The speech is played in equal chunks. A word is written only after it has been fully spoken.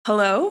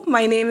Hello,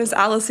 my name is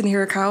Alison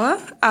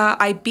Hirukawa.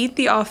 I beat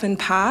the often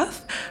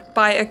path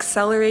by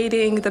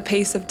accelerating the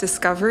pace of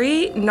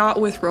discovery, not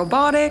with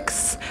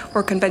robotics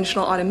or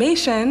conventional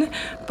automation,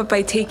 but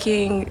by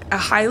taking a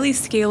highly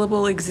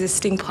scalable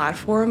existing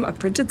platform, a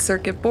printed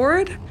circuit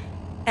board,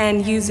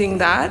 and using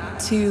that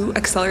to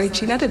accelerate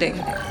gene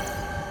editing.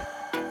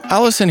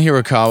 Alison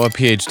Hirukawa,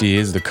 PhD,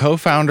 is the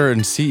co-founder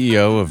and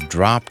CEO of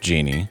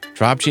DropGenie.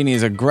 DropGenie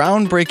is a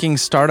groundbreaking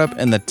startup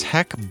in the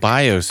tech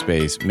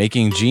biospace,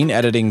 making gene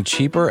editing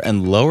cheaper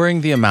and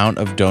lowering the amount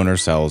of donor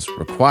cells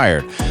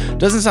required.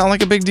 Doesn't sound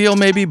like a big deal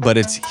maybe, but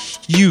it's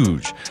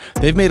huge.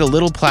 They've made a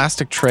little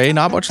plastic tray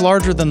not much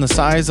larger than the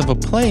size of a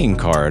playing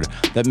card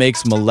that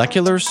makes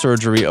molecular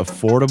surgery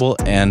affordable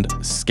and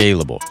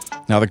scalable.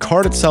 Now, the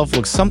card itself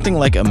looks something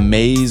like a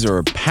maze or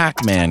a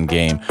Pac-Man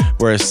game,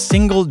 where a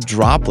single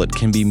droplet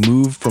can be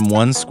moved from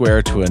one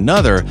square to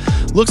another.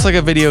 Looks like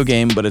a video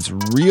game, but it's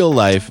real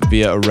life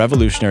via a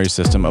revolutionary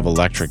system of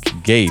electric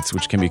gates,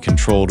 which can be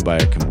controlled by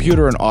a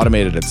computer and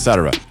automated,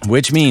 etc.,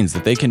 which means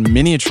that they can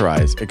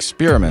miniaturize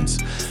experiments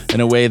in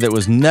a way that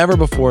was never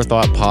before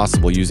thought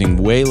possible, using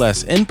way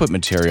less input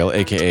material,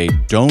 aka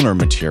donor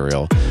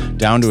material,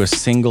 down to a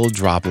single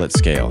droplet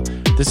scale.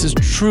 This is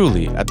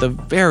truly at the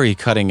very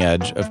cutting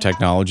edge of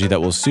technology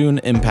that will soon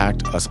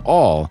impact us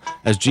all,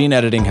 as gene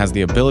editing has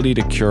the ability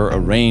to cure a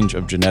range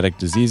of genetic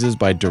diseases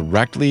by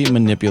directly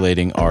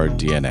manipulating our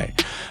DNA.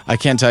 I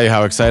can't tell you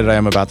how excited I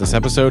am about this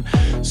episode.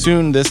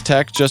 Soon, this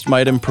tech just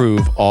might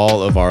improve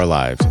all of our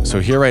lives. So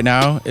here right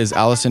now is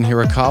Alison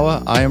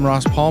Hirukawa. I am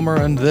Ross Palmer,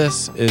 and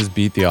this is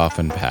Beat the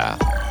Often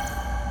Path.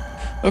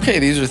 Okay,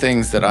 these are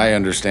things that I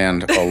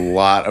understand a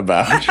lot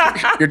about.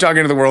 You're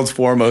talking to the world's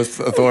foremost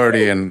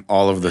authority in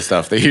all of the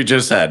stuff that you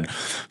just said.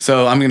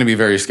 So I'm going to be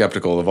very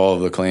skeptical of all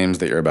of the claims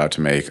that you're about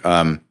to make.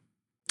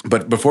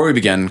 But before we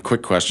begin,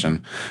 quick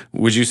question.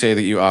 Would you say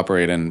that you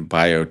operate in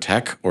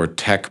biotech or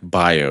tech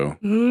bio?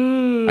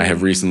 I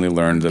have recently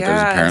learned that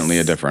there's apparently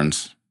a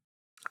difference.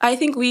 I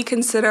think we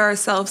consider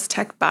ourselves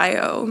tech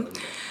bio.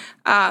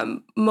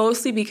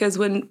 Mostly because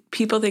when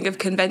people think of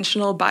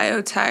conventional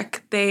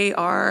biotech, they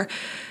are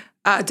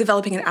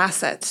developing an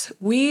asset.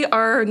 We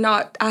are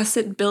not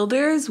asset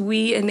builders.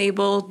 We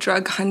enable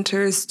drug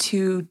hunters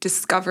to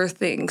discover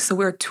things. So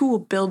we're tool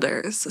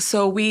builders.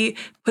 So we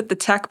put the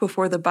tech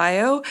before the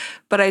bio,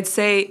 but I'd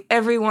say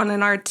everyone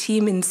in our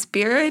team in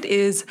spirit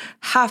is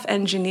half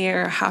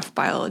engineer, half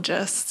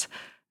biologist,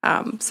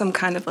 some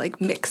kind of like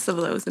mix of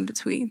those in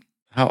between.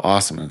 How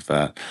awesome is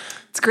that?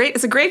 It's great.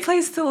 It's a great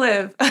place to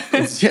live.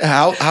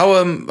 Yeah.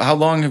 How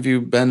long have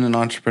you been an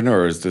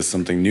entrepreneur? Is this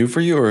something new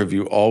for you, or have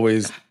you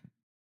always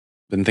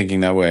been thinking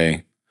that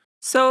way?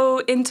 So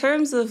in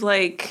terms of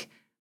like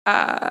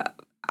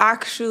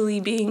actually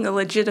being a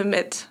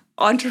legitimate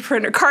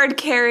entrepreneur,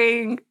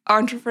 card-carrying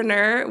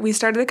entrepreneur, we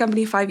started the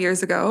company 5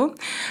 years ago.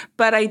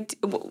 But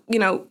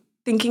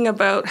thinking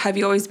about have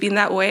you always been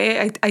that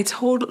way, that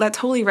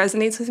totally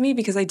resonates with me,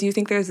 because I do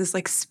think there's this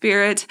like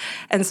spirit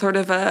and sort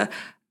of a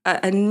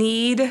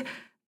need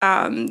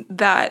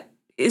that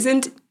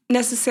isn't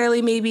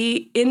necessarily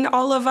maybe in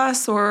all of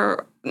us,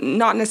 or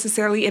not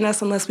necessarily in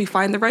us unless we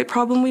find the right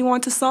problem we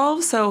want to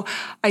solve. So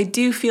I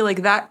do feel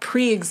like that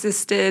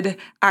pre-existed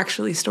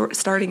actually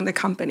starting the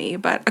company,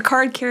 but a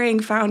card-carrying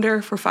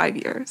founder for 5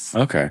 years.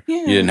 Okay. Yeah.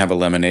 You didn't have a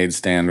lemonade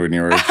stand when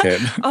you were a kid?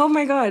 Oh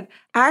my God.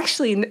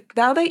 Actually,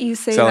 now that you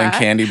say Selling that.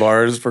 candy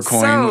bars for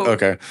coin?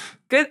 Okay.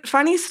 Good,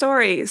 funny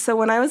story. So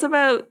when I was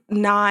about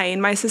 9,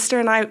 my sister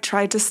and I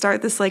tried to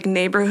start this like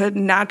neighborhood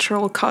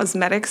natural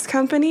cosmetics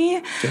company.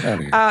 Get out of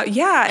here.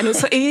 Yeah, and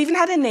it even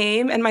had a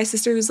name. And my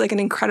sister, who's like an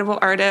incredible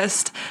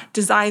artist,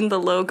 designed the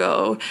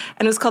logo,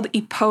 and it was called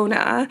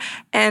Epona.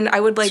 And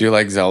I would like. So you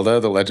like Zelda,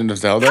 The Legend of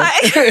Zelda?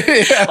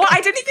 Well, I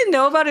didn't even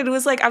know about it. It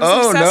was like I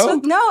was obsessed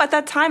with. No, at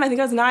that time I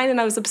think I was 9,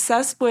 and I was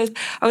obsessed with.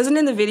 I wasn't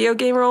in the video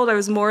game world. I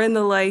was more in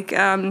the like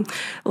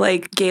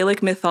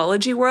Gaelic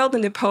mythology world,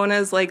 and Epona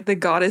is like the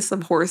goddess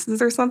of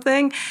horses or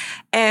something.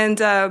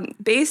 And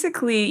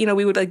basically,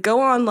 we would like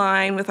go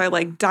online with our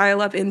like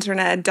dial-up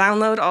internet,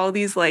 download all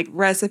these like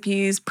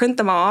recipes, print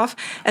them off,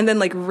 and then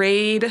like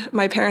raid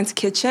my parents'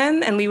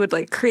 kitchen, and we would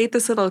like create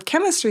this little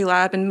chemistry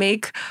lab and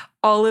make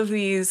all of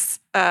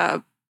these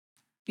products.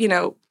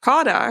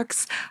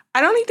 I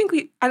don't think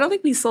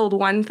we sold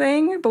one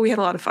thing, but we had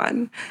a lot of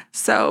fun.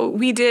 So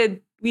we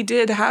did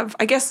have,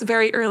 I guess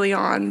very early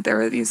on, there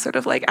were these sort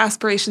of like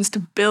aspirations to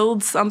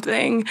build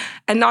something,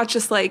 and not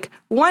just like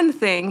one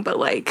thing, but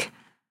like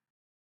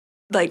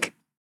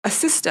a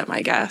system,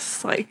 I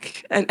guess,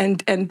 like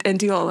and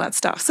do all that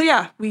stuff. So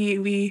yeah,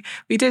 we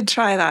did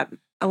try that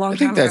a long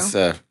time ago. I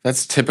think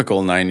that's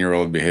typical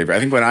 9-year-old behavior. I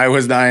think when I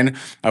was 9,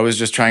 I was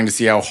just trying to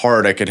see how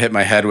hard I could hit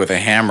my head with a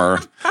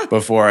hammer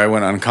before I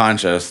went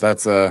unconscious.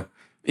 That's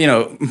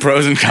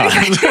pros and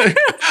cons.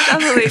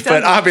 Definitely.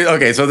 But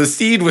okay, so the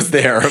seed was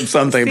there of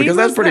something, because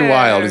that's pretty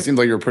wild. It seems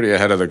like you're pretty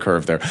ahead of the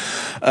curve there.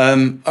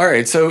 All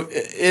right, so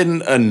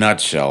in a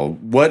nutshell,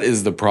 what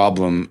is the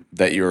problem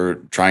that you're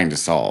trying to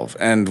solve?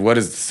 And what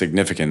is the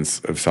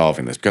significance of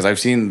solving this? Because I've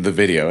seen the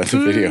video, and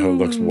the video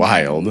looks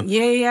wild.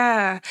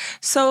 Yeah.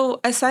 So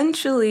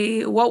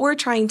essentially, what we're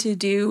trying to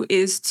do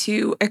is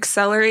to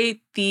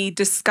accelerate the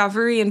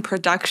discovery and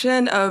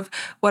production of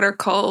what are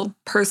called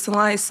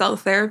personalized cell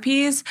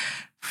therapies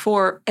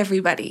for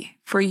everybody,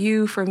 for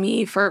you, for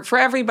me, for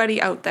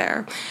everybody out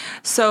there.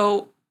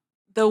 So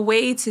the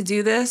way to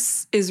do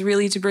this is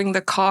really to bring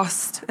the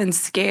cost and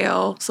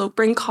scale. So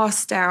bring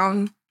costs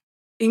down,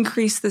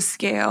 increase the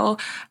scale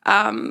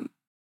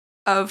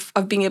of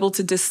being able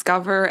to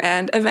discover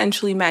and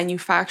eventually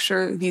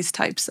manufacture these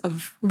types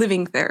of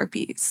living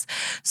therapies.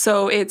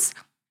 So it's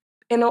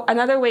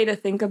another way to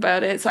think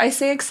about it. So I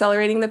say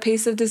accelerating the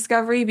pace of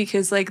discovery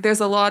because like there's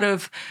a lot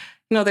of,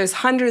 there's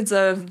hundreds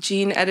of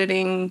gene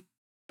editing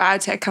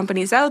biotech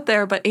companies out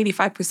there, but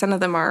 85% of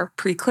them are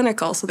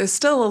preclinical. So there's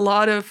still a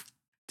lot of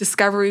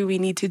discovery we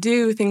need to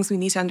do, things we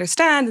need to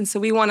understand. And so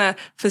we want to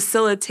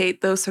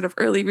facilitate those sort of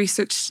early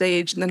research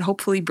stage and then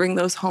hopefully bring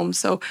those home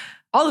so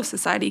all of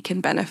society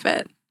can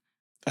benefit.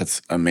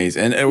 That's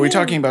amazing. And are we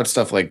talking about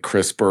stuff like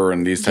CRISPR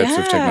and these types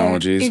of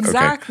technologies?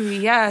 Exactly. Okay.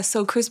 Yeah.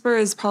 So CRISPR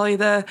is probably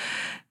the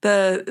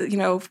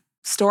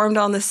stormed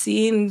on the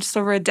scene just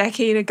over a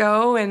decade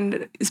ago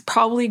and is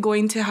probably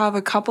going to have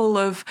a couple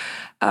of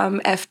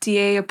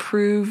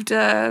FDA-approved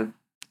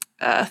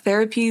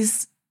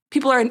therapies.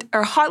 People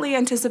are hotly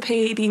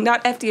anticipating,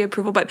 not FDA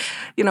approval, but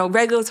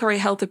regulatory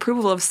health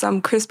approval of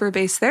some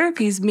CRISPR-based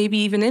therapies, maybe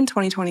even in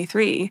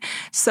 2023.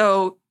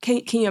 So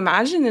can you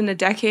imagine in a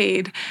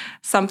decade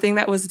something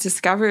that was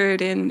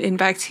discovered in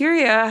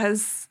bacteria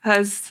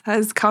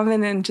has come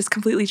in and just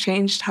completely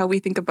changed how we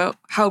think about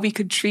how we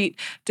could treat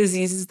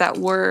diseases that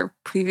were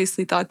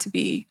previously thought to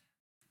be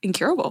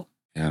incurable?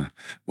 Yeah.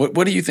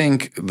 What do you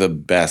think the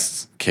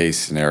best case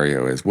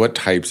scenario is? What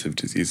types of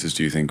diseases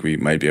do you think we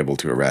might be able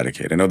to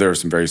eradicate? I know there are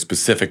some very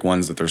specific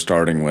ones that they're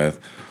starting with.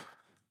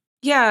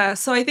 Yeah.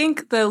 So I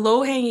think the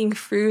low-hanging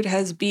fruit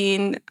has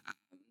been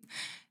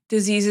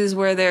diseases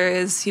where there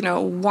is,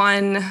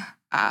 one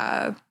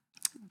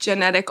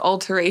genetic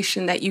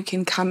alteration that you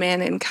can come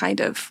in and kind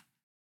of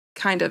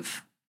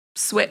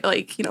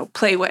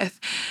play with.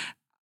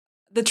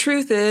 The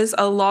truth is,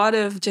 a lot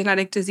of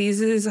genetic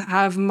diseases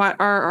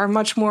are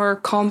much more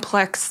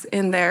complex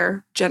in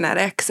their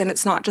genetics, and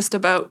it's not just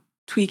about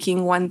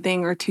tweaking one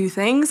thing or two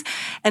things.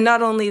 And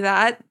not only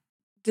that,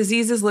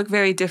 diseases look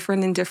very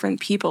different in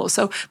different people.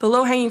 So the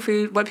low-hanging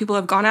fruit, what people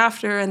have gone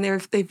after, and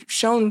they've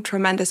shown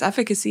tremendous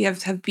efficacy,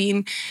 have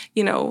been,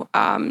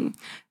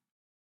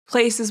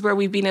 places where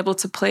we've been able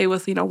to play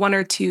with, one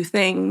or two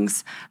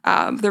things.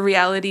 The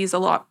reality is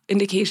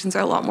indications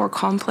are a lot more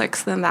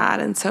complex than that,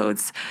 and so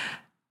it's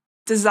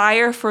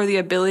desire for the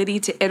ability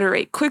to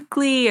iterate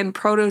quickly and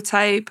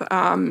prototype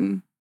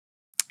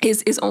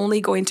is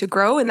only going to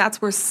grow. And that's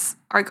where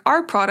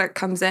our product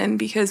comes in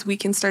because we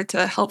can start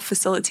to help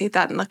facilitate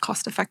that in a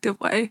cost-effective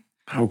way.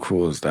 How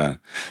cool is that?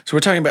 So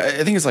we're talking about,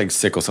 I think it's like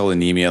sickle cell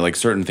anemia, like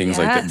certain things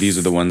like that. These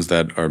are the ones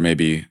that are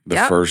maybe the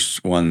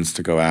first ones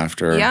to go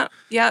after.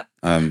 Yep.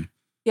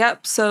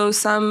 So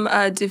some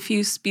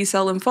diffuse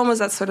B-cell lymphomas,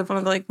 that's sort of one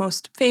of the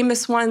most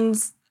famous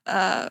ones.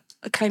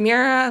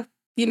 Chimera,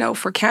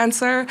 for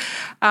cancer.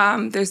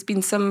 There's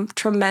been some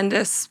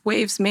tremendous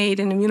waves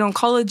made in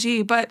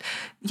immuno-oncology, but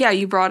yeah,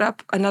 you brought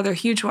up another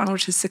huge one,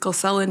 which is sickle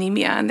cell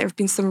anemia, and there have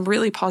been some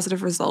really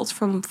positive results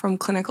from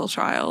clinical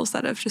trials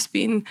that have just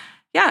been,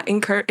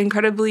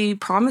 incredibly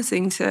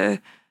promising to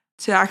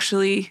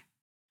actually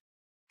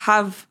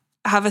have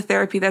a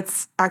therapy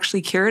that's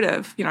actually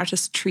curative, not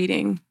just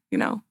treating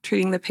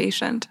the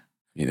patient.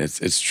 I mean,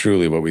 it's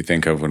truly what we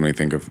think of when we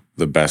think of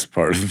the best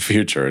part of the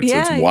future.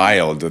 It's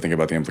wild to think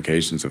about the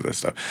implications of this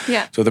stuff.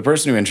 Yeah. So the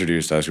person who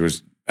introduced us, who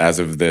was, as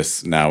of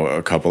this now,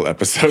 a couple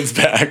episodes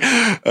back,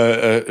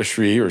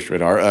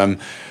 Sridhar,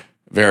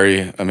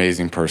 very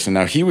amazing person.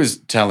 Now, he was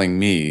telling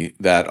me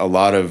that a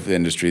lot of the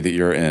industry that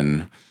you're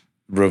in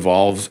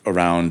revolves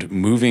around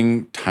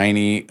moving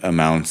tiny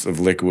amounts of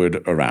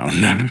liquid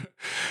around,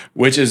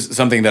 which is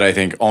something that I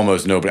think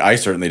almost nobody, I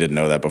certainly didn't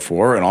know that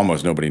before, and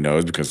almost nobody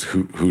knows because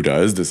who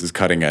does? This is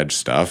cutting edge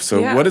stuff.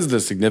 So what is the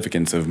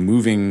significance of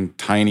moving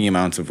tiny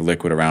amounts of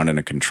liquid around in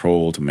a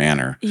controlled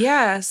manner?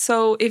 Yeah,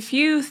 so if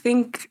you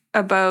think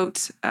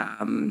about,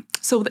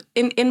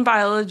 in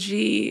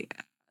biology,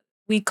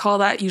 we call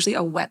that usually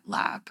a wet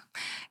lab.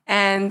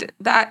 And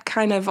that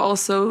kind of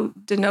also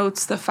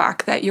denotes the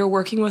fact that you're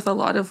working with a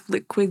lot of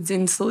liquids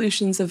in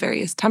solutions of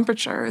various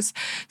temperatures.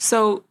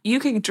 So you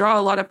can draw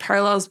a lot of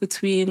parallels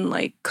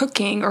between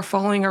cooking or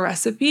following a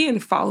recipe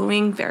and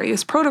following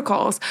various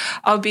protocols,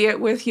 albeit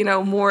with,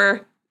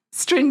 more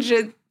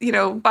stringent,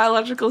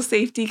 biological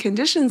safety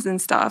conditions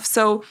and stuff.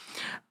 So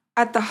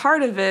at the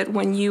heart of it,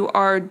 when you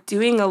are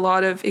doing a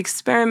lot of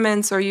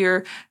experiments or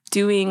you're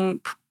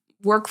doing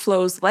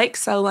workflows like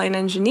cell line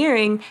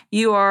engineering,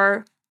 you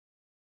are,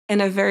 in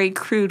a very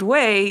crude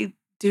way,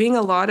 doing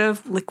a lot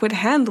of liquid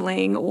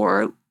handling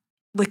or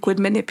liquid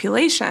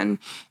manipulation.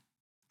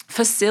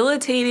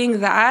 Facilitating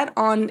that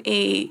on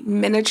a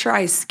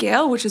miniaturized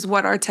scale, which is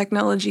what our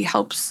technology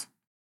helps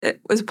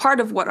as part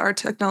of what our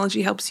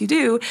technology helps you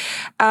do,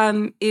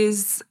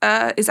 is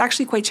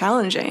actually quite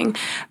challenging.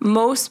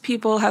 Most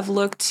people have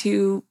looked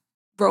to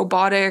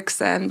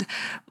robotics and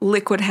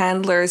liquid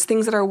handlers,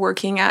 things that are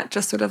working at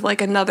just sort of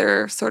like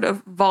another sort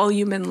of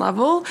volume and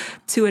level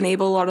to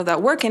enable a lot of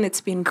that work. And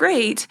it's been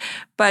great.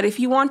 But if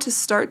you want to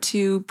start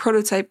to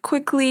prototype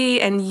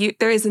quickly and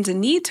there isn't a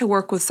need to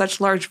work with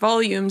such large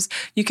volumes,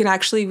 you can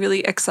actually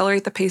really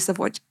accelerate the pace of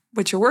what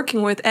you're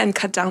working with and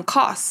cut down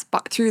costs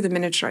through the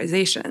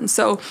miniaturization.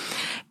 So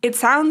it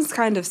sounds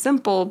kind of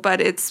simple,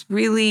 but it's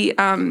really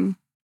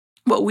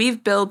what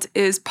we've built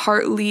is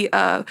partly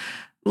a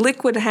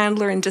liquid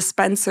handler and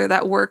dispenser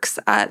that works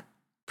at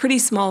pretty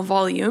small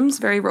volumes,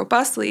 very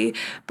robustly,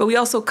 but we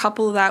also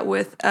couple that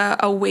with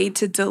a way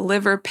to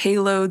deliver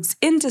payloads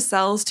into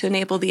cells to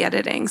enable the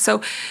editing.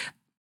 So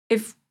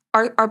if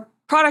our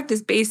product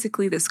is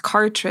basically this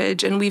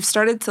cartridge, and we've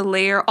started to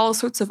layer all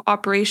sorts of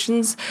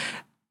operations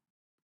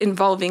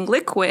involving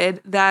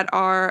liquid that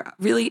are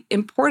really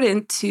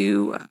important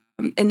to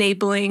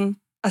enabling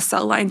a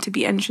cell line to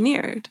be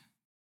engineered.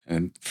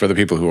 And for the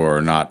people who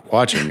are not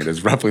watching, it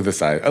is roughly the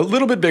size, a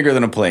little bit bigger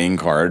than a playing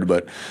card,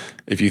 but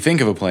if you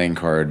think of a playing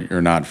card,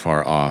 you're not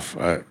far off.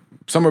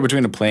 Somewhere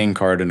between a playing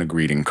card and a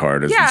greeting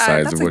card is the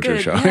size of what you're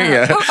showing.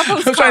 Yeah. I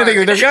was trying to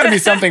think, there's got to be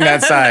something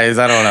that size.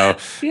 I don't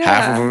know,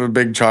 half of a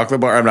big chocolate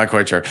bar. I'm not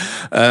quite sure.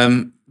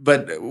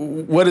 But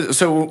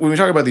so when we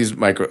talk about these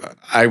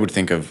I would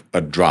think of a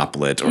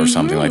droplet or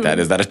something like that.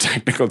 Is that a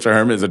technical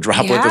term? Is a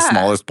droplet the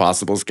smallest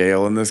possible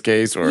scale in this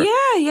case? Or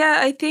yeah.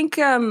 I think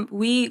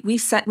we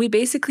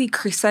basically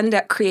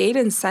create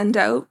and send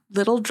out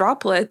little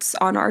droplets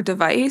on our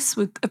device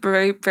with a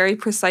very, very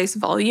precise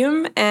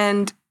volume.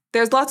 And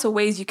there's lots of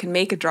ways you can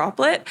make a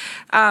droplet.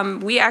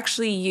 We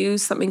actually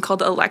use something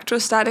called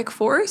electrostatic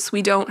force.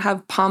 We don't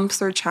have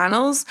pumps or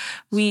channels.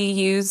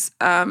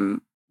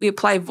 We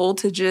apply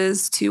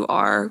voltages to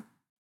our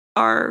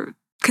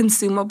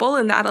consumable,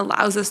 and that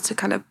allows us to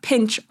kind of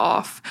pinch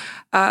off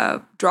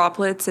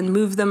droplets and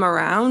move them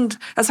around.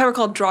 That's why we're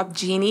called Drop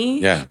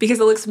Genie, because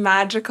it looks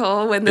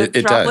magical when the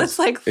droplets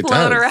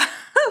float around.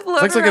 It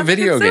looks like a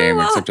video game,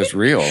 except it's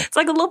real. It's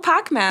like a little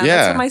Pac-Man. Yeah.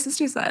 That's what my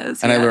sister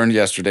says. And I learned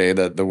yesterday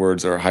that the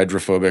words are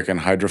hydrophobic and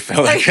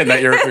hydrophilic, and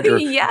that you're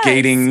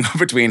gating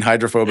between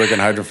hydrophobic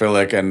and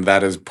hydrophilic, and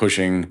that is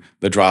pushing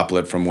the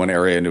droplet from one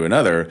area into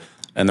another.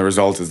 And the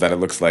result is that it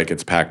looks like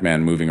it's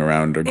Pac-Man moving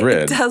around a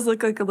grid. It does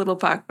look like a little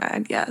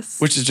Pac-Man, yes.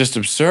 Which is just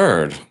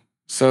absurd.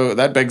 So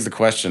that begs the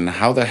question,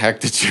 how the heck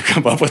did you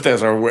come up with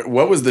this? Or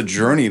what was the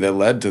journey that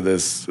led to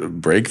this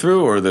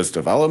breakthrough or this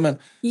development?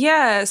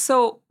 Yeah,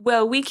 so,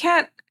 we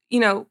can't,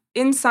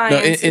 in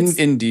science... No,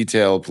 in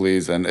detail,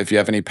 please. And if you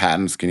have any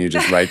patents, can you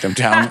just write them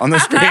down on the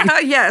screen?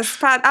 Yes,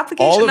 application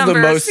all of number the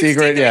most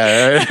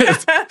 63.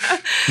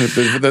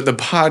 secret, the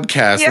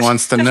podcast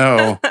wants to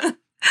know.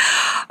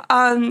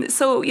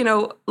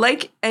 So,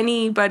 like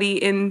anybody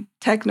in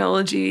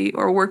technology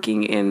or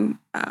working in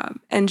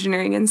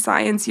engineering and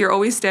science, you're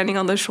always standing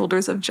on the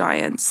shoulders of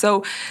giants.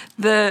 So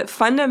the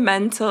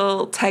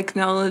fundamental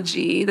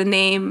technology, the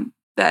name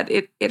that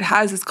it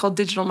has is called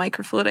digital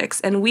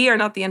microfluidics. And we are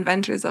not the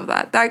inventors of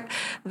that.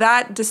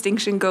 That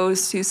distinction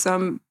goes to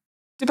some,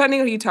 depending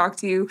on who you talk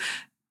to,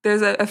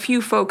 there's a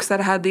few folks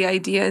that had the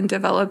idea and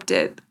developed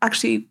it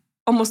actually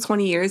almost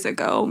 20 years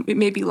ago,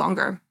 maybe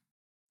longer.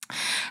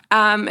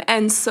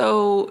 And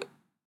so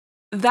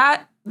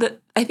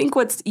I think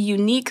what's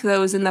unique,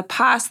 though, is in the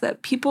past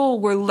that people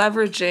were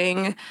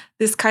leveraging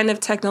this kind of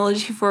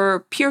technology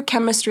for pure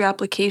chemistry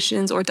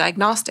applications or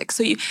diagnostics.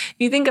 So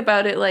you think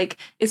about it, like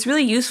it's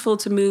really useful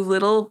to move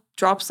little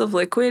drops of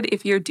liquid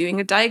if you're doing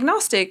a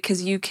diagnostic,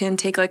 because you can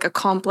take like a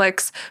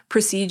complex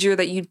procedure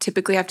that you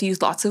typically have to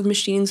use lots of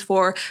machines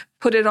for,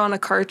 put it on a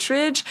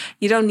cartridge.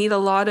 You don't need a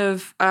lot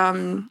of,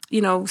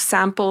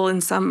 sample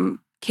in some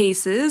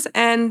cases,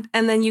 and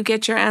then you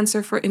get your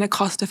answer in a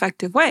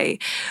cost-effective way.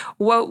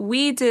 What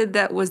we did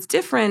that was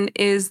different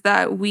is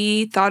that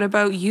we thought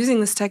about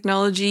using this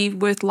technology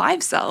with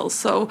live cells.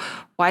 So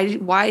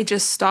why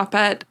just stop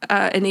at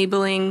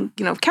enabling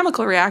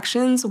chemical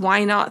reactions?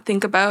 Why not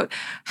think about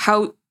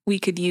how we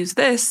could use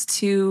this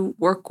to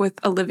work with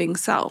a living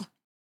cell?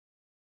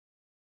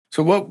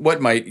 So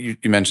what might, you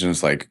mentioned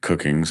it's like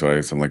cooking, so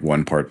it's like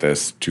one part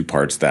this, two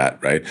parts that,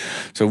 right?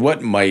 So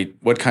what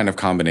kind of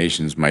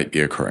combinations might be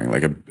occurring?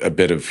 Like a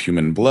bit of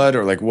human blood,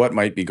 or like what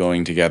might be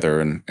going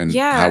together, and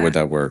how would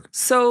that work?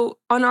 So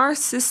on our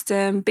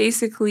system,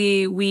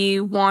 basically we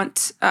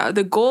want,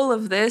 the goal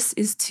of this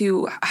is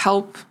to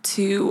help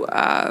to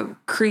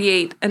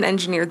create an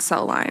engineered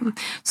cell line.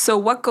 So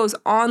what goes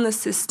on the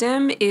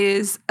system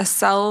is a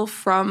cell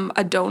from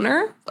a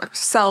donor,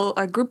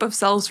 a group of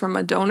cells from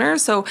a donor.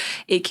 So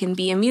it can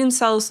be immune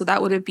cells, so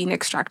that would have been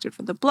extracted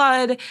from the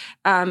blood.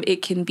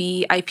 It can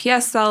be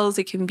iPS cells,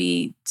 it can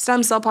be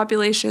stem cell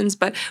populations,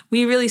 but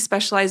we really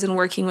specialize in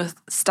working with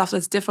stuff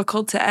that's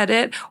difficult to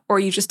edit or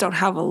you just don't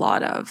have a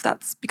lot of.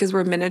 That's because we're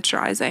we're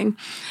miniaturizing.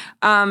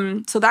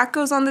 So that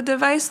goes on the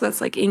device. So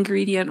that's like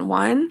ingredient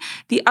one.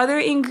 The other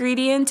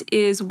ingredient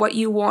is what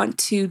you want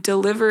to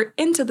deliver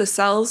into the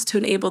cells to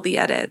enable the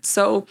edit.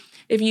 So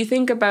if you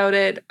think about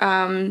it,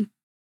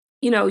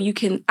 you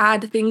can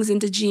add things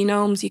into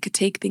genomes, you could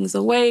take things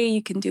away,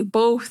 you can do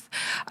both.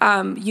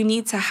 You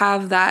need to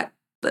have that,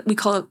 we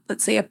call it,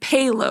 let's say, a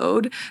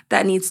payload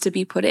that needs to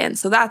be put in.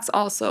 So that's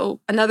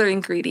also another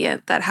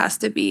ingredient that has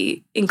to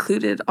be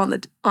included on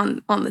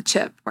the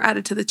chip or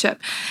added to the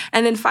chip.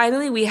 And then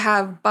finally, we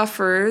have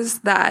buffers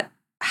that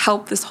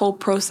help this whole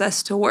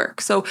process to work.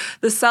 So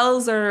the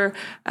cells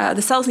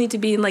need to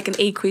be in like an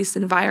aqueous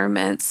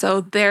environment.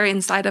 So they're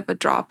inside of a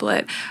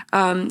droplet.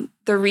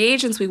 The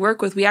reagents we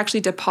work with, we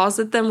actually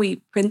deposit them, we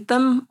print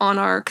them on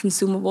our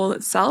consumable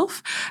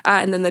itself,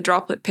 and then the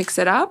droplet picks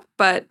it up.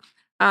 But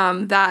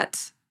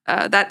that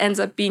ends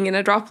up being in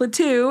a droplet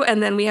too.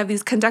 And then we have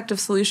these conductive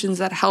solutions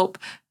that help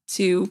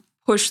to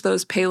push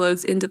those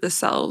payloads into the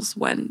cells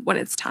when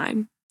it's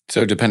time.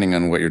 So depending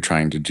on what you're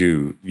trying to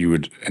do, you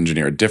would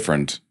engineer a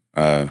different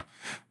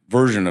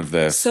version of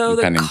this. So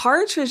the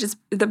cartridge is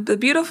the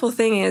beautiful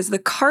thing is the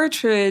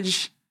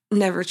cartridge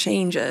never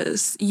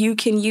changes. You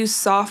can use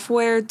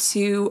software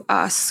to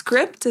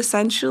script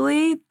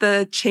essentially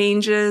the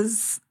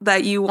changes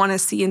that you want to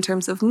see in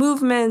terms of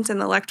movement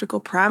and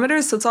electrical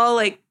parameters. So it's all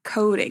like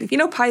coding. If you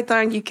know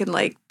Python, you can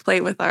like play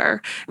with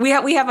we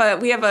have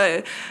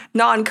a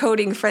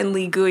non-coding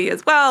friendly GUI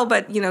as well,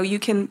 but you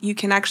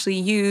can actually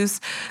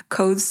use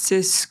codes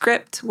to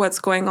script what's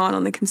going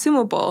on the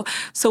consumable.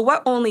 So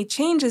what only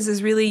changes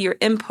is really your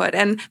input,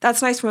 and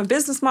that's nice from a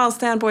business model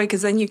standpoint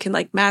because then you can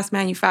like mass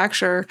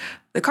manufacture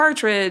the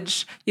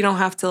cartridge. You don't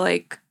have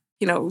to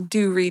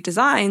do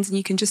redesigns, and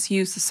you can just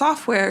use the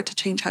software to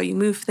change how you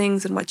move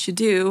things and what you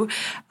do.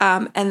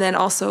 And then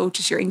also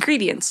just your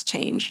ingredients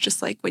change,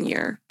 just like when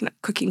you're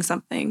cooking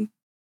something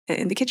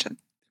in the kitchen.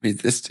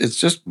 It's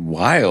just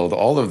wild.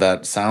 All of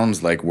that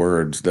sounds like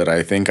words that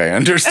I think I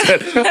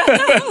understood.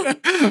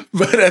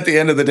 But at the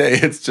end of the day,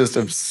 it's just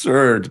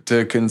absurd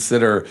to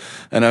consider.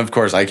 And of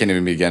course, I can't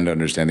even begin to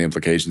understand the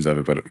implications of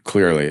it, but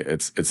clearly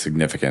it's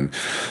significant.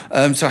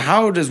 So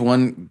how does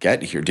one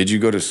get here? Did you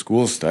go to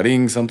school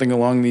studying something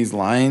along these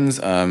lines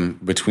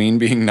between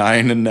being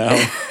 9 and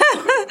now?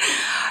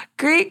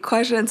 Great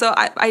question. So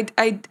I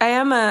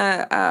am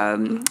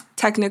a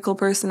technical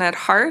person at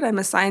heart. I'm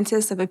a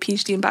scientist. I have a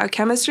PhD in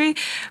biochemistry.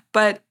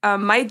 But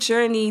my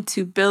journey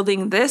to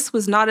building this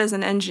was not as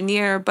an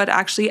engineer, but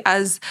actually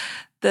as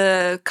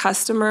the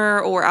customer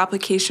or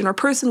application or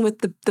person with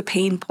the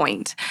pain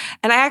point.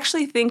 And I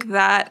actually think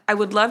that I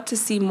would love to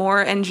see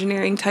more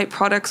engineering type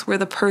products where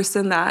the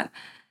person that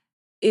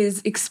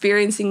is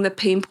experiencing the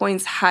pain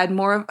points has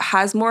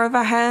more of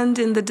a hand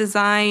in the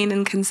design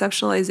and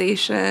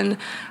conceptualization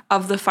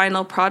of the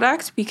final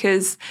product,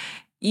 because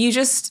you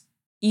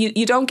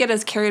don't get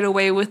as carried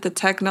away with the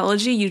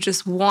technology. You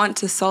just want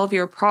to solve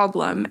your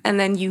problem, and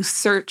then you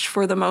search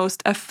for the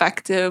most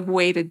effective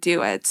way to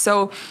do it.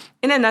 So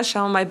in a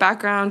nutshell, my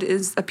background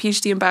is a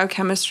PhD in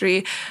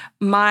biochemistry.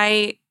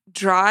 My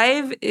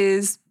drive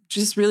is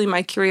just really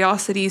my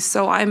curiosity.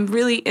 So I'm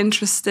really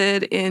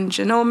interested in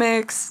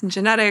genomics and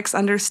genetics,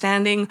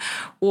 understanding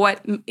what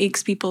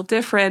makes people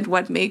different,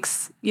 what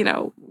makes,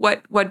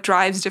 what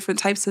drives different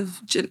types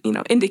of,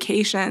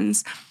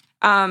 indications.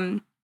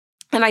 And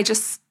I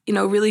just,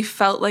 really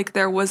felt like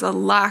there was a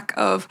lack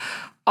of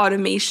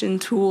automation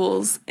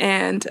tools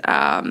and,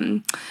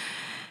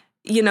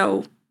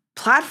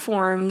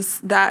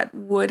 platforms that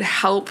would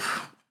help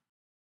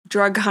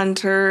drug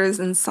hunters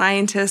and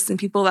scientists and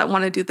people that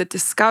want to do the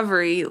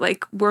discovery.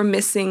 Like, we're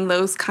missing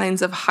those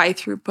kinds of high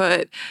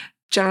throughput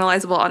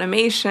generalizable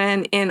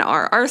automation in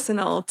our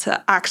arsenal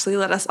to actually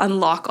let us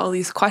unlock all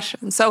these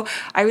questions. So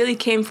I really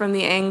came from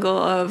the angle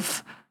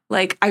of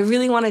like, I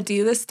really want to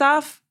do this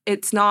stuff.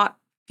 It's not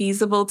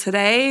feasible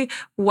today.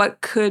 Who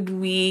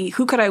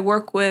could I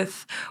work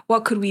with?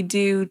 What could we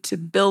do to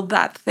build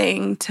that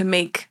thing to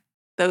make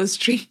those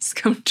dreams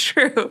come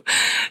true?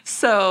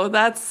 So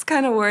that's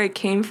kind of where it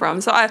came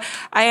from. So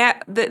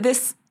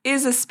this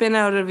is a spin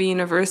out of a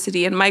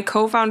university, and my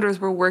co-founders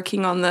were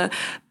working on the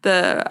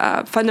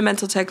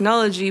fundamental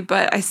technology,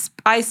 but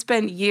I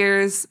spent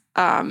years,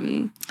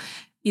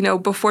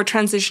 before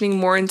transitioning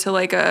more into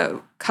like a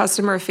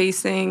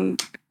customer-facing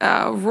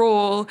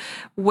role,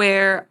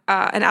 where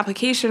an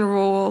application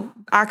role,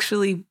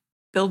 actually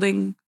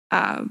building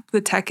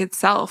the tech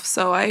itself.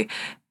 So I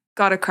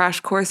got a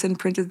crash course in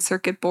printed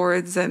circuit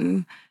boards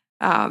and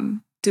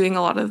doing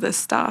a lot of this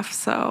stuff.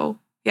 So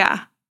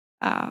yeah,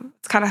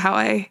 it's kind of how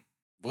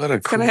What a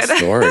cool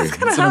story.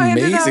 It's an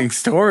amazing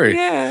story.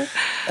 Yeah.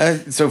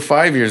 So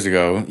 5 years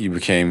ago,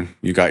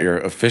 you got your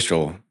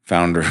official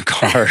founder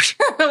card.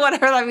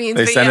 Whatever that means.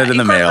 They sent it in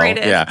the mail.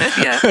 Yeah.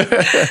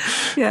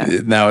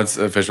 Yeah. Now it's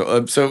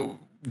official. So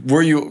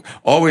were you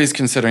always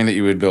considering that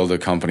you would build a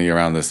company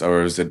around this,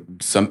 or is it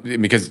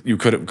because you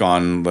could have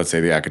gone, let's say,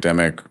 the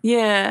academic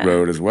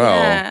road as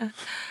well?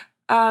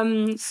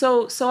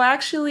 So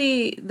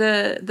actually,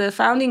 the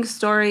founding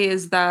story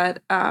is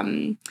that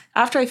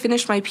after I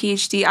finished my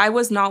PhD, I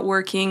was not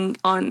working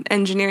on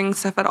engineering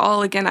stuff at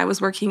all. Again, I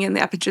was working in the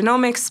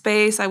epigenomics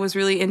space. I was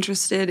really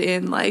interested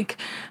in like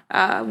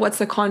what's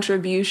the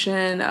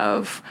contribution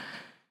of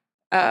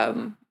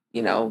how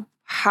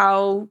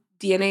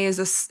DNA is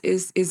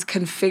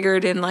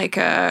configured in like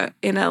a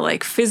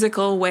like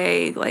physical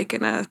way, like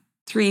in a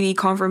 3D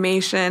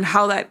conformation,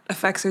 how that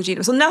affects our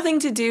genome. So nothing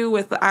to do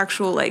with the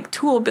actual like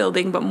tool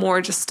building, but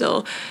more just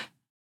still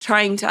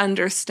trying to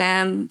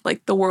understand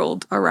like the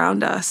world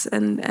around us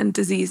and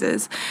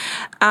diseases.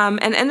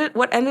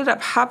 What ended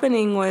up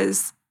happening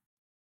was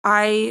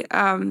I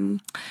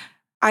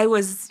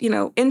was,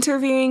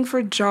 interviewing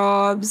for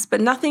jobs, but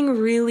nothing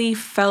really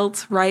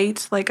felt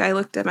right. Like I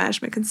looked at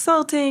management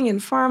consulting and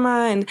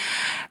pharma, and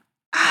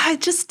I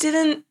just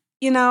didn't,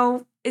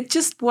 it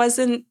just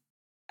wasn't.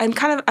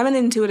 I'm an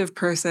intuitive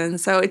person,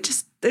 so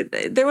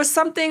there was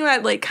something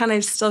that like kind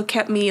of still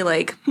kept me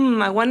like,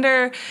 I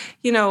wonder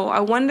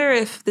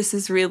if this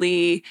is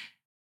really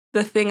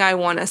the thing I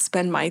want to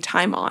spend my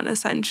time on,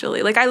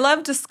 essentially. Like I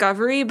love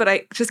discovery, but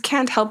I just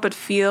can't help but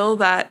feel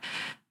that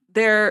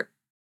there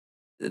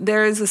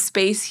is a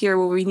space here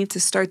where we need to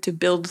start to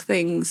build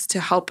things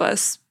to help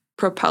us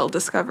propel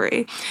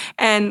discovery.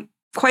 And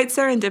quite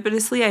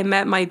serendipitously, I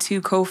met my two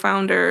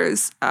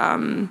co-founders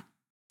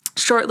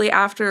shortly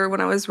after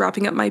when I was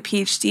wrapping up my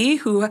PhD,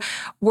 who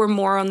were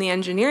more on the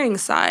engineering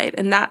side.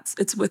 And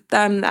it's with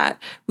them that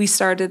we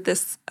started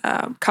this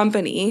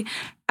company.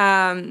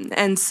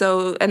 And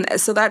so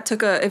that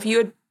took if you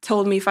had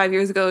told me 5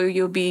 years ago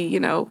you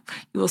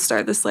will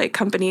start this like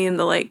company in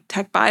the like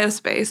tech bio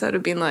space, I would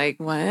have been like,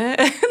 what?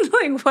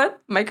 Like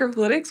what?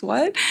 Microfluidics?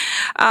 What?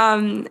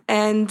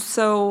 And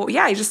so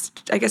yeah,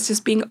 I guess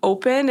just being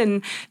open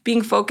and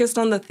being focused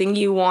on the thing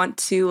you want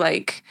to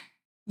like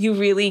you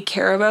really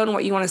care about and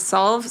what you want to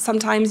solve.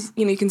 Sometimes,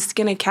 you can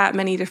skin a cat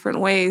many different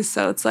ways.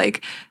 So it's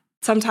like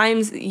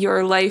sometimes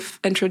your life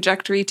and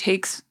trajectory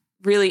takes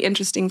really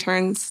interesting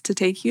turns to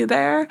take you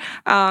there.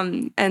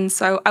 And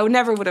so I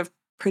would have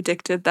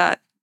predicted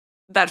that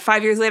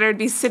 5 years later I'd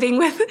be sitting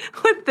with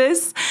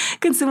this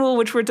consumable,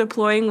 which we're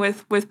deploying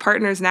with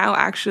partners now,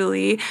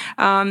 actually.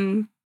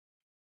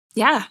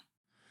 Yeah.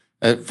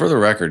 For the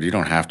record, you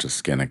don't have to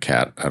skin a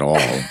cat at all.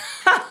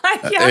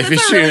 Yeah,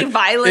 that's really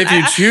violent. If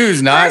you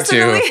choose not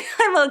to.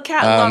 I'm a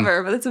cat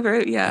lover, but it's a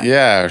very, yeah.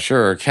 Yeah,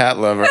 sure, cat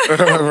lover.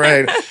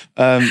 Right.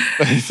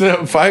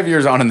 So 5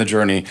 years on in the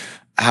journey,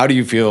 how do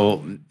you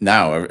feel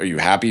now? Are you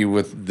happy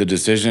with the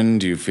decision?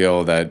 Do you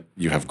feel that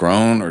you have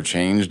grown or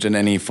changed in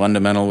any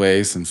fundamental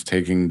way since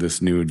taking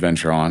this new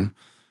adventure on?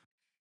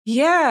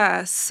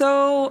 Yeah,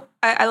 so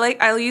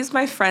I'll use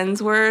my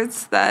friend's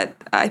words that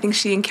I think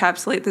she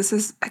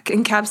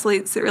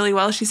encapsulates it really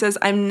well. She says,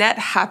 "I'm net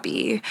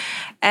happy,"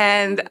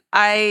 and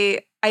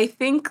I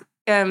think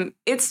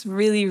it's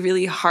really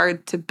really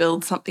hard to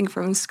build something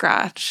from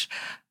scratch.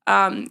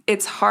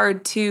 It's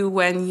hard too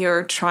when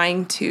you're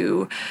trying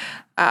to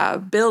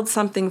build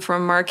something for a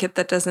market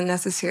that doesn't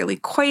necessarily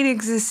quite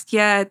exist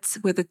yet,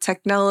 with a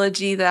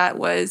technology that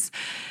was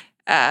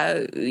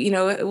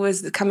it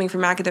was coming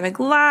from academic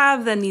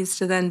lab that needs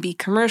to then be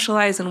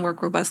commercialized and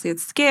work robustly at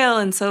scale.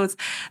 And so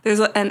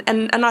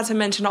and not to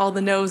mention all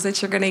the no's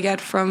that you're going to get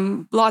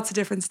from lots of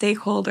different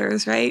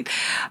stakeholders, right?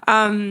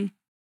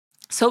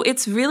 So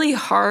it's really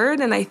hard,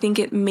 and I think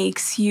it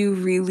makes you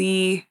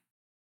really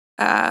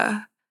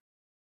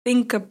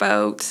think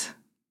about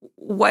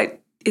what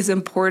is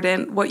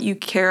important, what you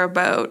care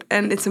about,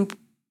 and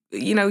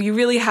you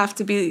really have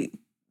to be,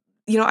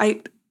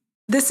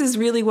 this is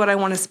really what I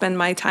want to spend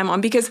my time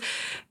on, because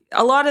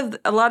a lot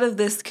of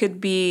this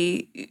could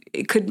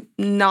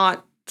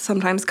not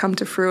sometimes come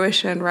to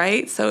fruition,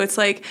 right? So it's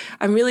like,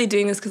 I'm really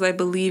doing this because I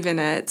believe in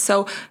it.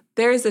 So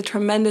there is a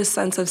tremendous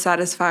sense of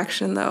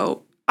satisfaction,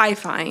 though, I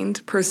find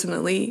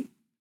personally,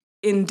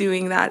 in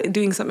doing that, in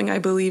doing something I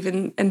believe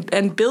in,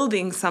 and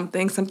building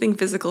something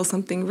physical,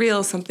 something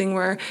real, something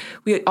where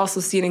we also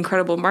see an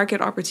incredible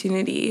market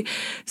opportunity.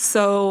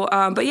 So,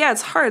 but yeah,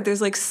 it's hard.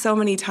 There's like so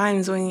many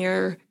times when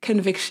your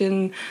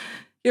conviction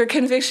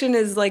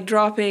is like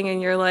dropping,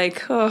 and you're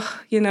like,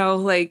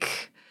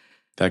 like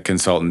that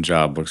consultant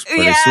job looks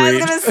pretty sweet. I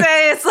was gonna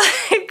say, it's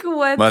like,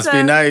 what must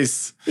be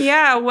nice.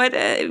 Yeah, what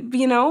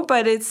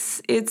but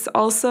it's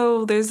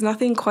also, there's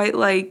nothing quite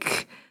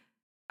like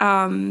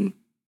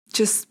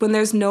just when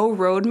there's no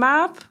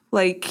roadmap,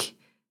 like,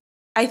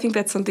 I think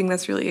that's something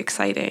that's really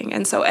exciting.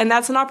 And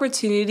that's an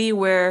opportunity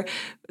where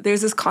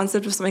there's this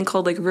concept of something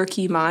called like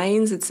rookie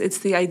minds. It's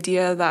the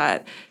idea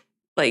that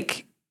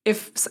like,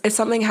 if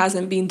something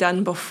hasn't been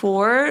done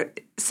before,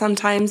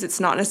 sometimes it's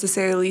not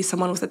necessarily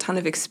someone with a ton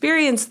of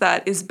experience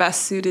that is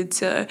best suited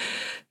to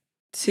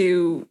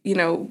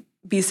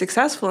be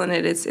successful in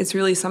it. It's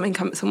really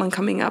someone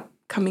coming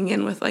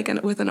in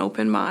with an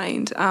open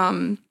mind.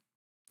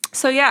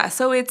 So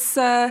it's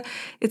a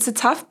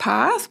tough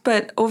path,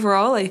 but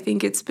overall, I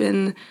think it's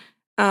been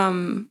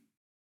an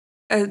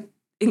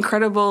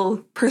incredible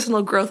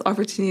personal growth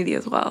opportunity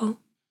as well.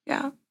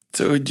 Yeah.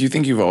 So do you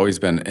think you've always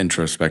been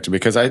introspective?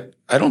 Because I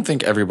don't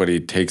think everybody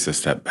takes a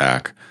step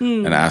back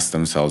and asks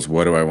themselves,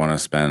 what do I want to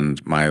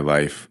spend my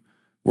life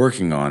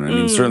working on? I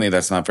mean, certainly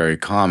that's not very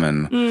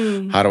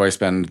common. How do I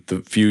spend the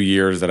few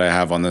years that I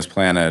have on this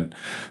planet?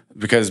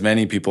 Because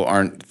many people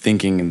aren't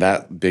thinking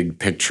that big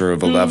picture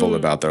of a level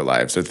about their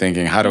lives. They're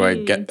thinking, how do I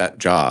get that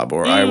job?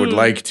 Or I would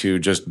like to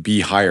just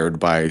be hired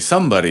by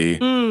somebody,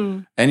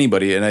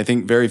 anybody. And I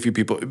think very few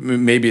people,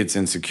 maybe it's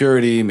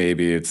insecurity,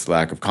 maybe it's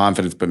lack of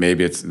confidence, but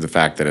maybe it's the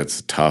fact that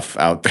it's tough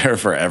out there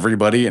for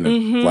everybody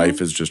and life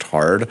is just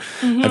hard.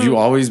 Have you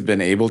always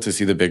been able to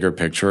see the bigger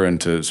picture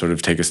and to sort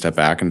of take a step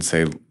back and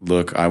say,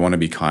 look, I want to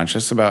be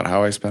conscious about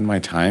how I spend my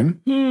time?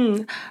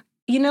 You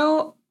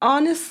know,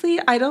 honestly,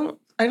 I don't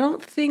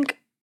think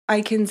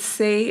I can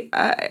say.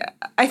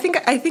 I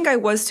think I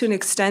was to an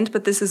extent,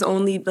 but this has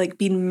only like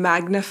been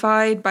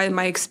magnified by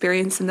my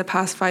experience in the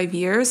past 5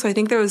 years. So I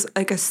think there was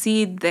like a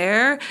seed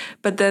there,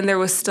 but then there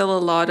was still a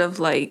lot of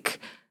like,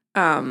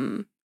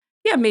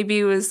 maybe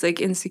it was like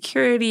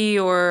insecurity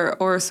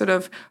or sort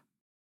of.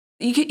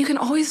 You can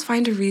always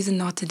find a reason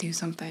not to do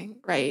something,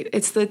 right?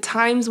 It's the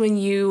times when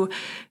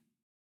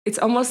it's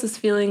almost this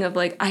feeling of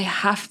like, I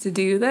have to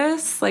do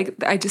this. Like,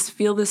 I just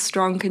feel this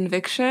strong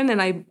conviction.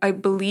 And I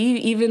believe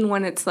even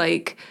when it's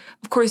like,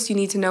 of course, you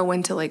need to know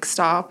when to like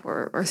stop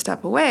or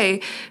step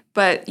away,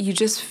 but you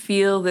just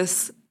feel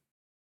this,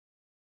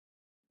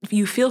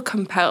 you feel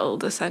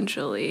compelled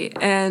essentially.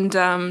 And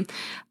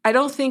I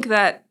don't think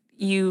that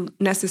you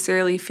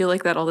necessarily feel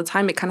like that all the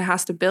time. It kind of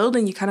has to build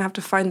and you kind of have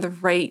to find the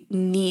right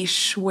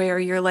niche where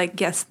you're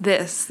like, yes,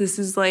 this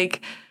is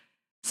like,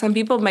 some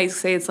people might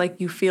say it's like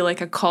you feel like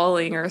a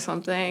calling or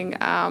something,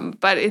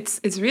 but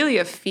it's really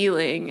a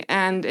feeling,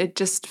 and it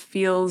just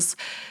feels,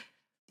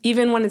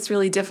 even when it's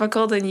really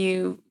difficult and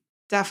you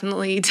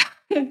definitely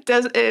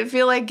does it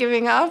feel like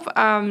giving up.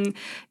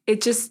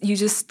 You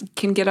just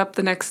can get up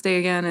the next day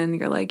again, and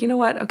you're like, you know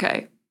what?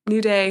 Okay,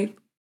 new day,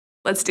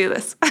 let's do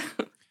this.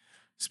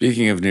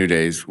 Speaking of new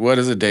days, what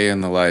is a day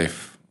in the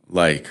life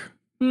like?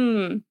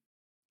 Never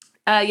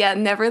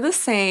the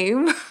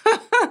same.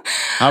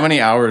 How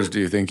many hours do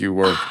you think you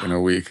work in a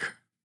week?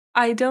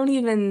 I don't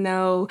even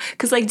know.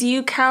 Because, like, do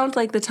you count,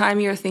 like, the time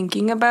you're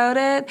thinking about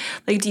it?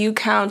 Like, do you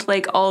count,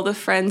 like, all the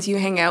friends you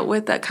hang out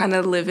with that kind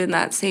of live in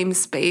that same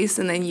space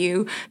and then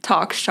you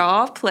talk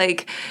shop?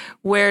 Like,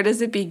 where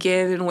does it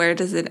begin and where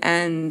does it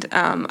end?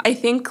 I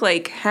think,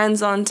 like,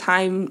 hands-on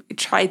time,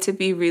 try to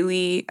be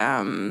really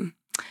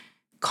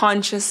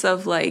conscious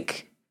of,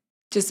 like,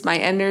 just my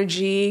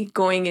energy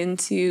going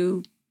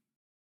into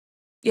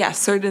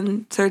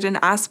certain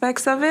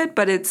aspects of it,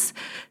 but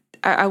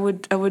I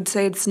would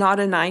say it's not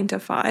a 9 to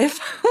 5.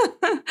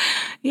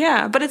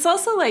 Yeah, but it's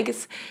also like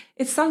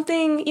it's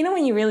something, you know,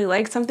 when you really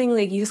like something,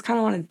 like you just kind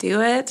of want to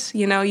do it,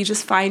 you know, you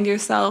just find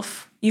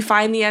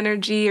the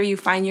energy or you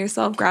find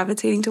yourself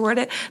gravitating toward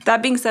it.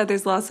 That being said,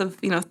 there's lots of,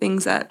 you know,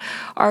 things that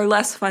are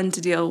less fun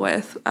to deal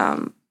with,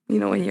 you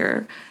know, when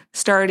you're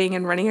starting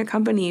and running a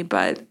company,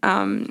 but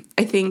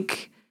I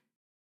think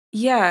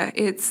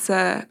it's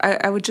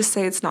I would just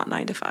say it's not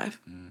 9 to 5.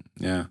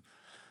 Yeah.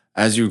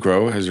 As you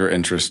grow, has your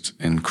interest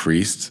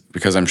increased?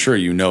 Because I'm sure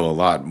you know a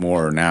lot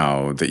more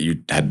now that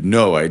you had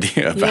no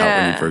idea about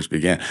when you first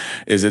began.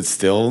 Is it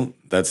still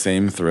that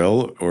same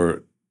thrill,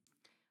 or?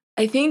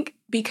 I think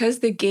because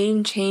the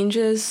game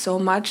changes so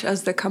much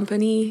as the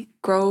company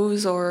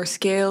grows or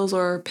scales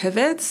or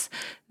pivots,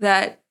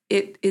 that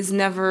it is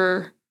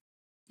never,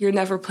 you're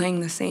never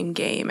playing the same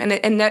game. And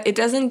it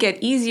doesn't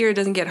get easier, it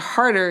doesn't get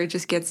harder, it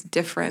just gets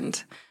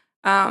different.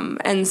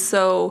 And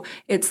so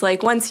it's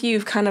like once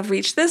you've kind of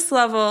reached this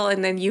level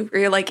and then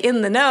you're like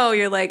in the know,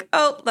 you're like,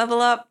 oh, level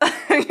up.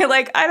 You're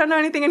like, I don't know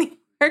anything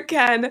anymore,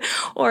 Ken.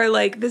 Or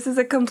like, this is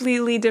a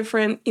completely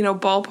different, you know,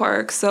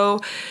 ballpark.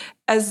 So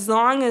as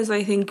long as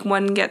I think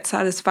one gets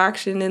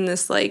satisfaction in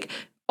this, like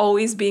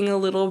always being a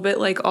little bit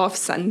like off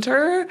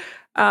center,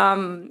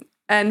 and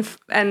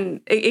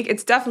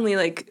it's definitely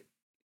like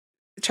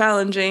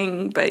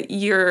challenging, but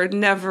you're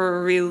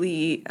never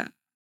really,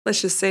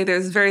 let's just say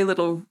there's very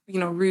little, you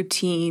know,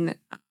 routine.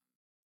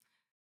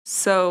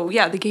 So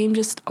yeah, the game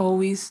just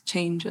always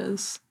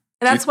changes.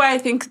 And that's why I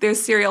think there's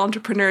serial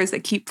entrepreneurs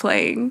that keep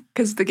playing,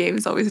 because the game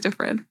is always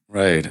different.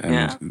 Right.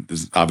 And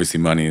obviously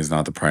money is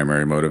not the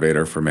primary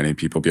motivator for many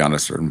people beyond a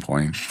certain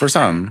point. For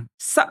some.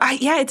 So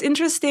it's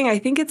interesting. I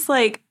think it's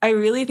like, I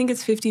really think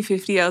it's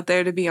 50-50 out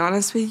there, to be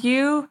honest with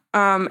you.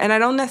 And I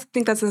don't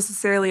think that's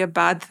necessarily a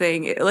bad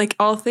thing. Like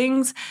all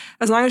things,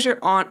 as long as you're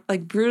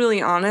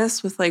brutally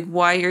honest with like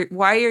why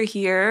you're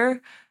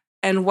here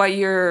and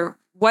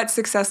what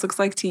success looks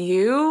like to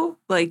you,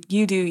 like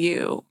you do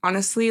you.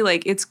 Honestly,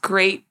 like it's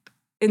great.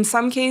 In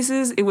some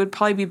cases, it would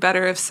probably be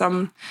better if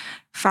some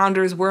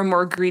founders were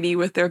more greedy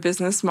with their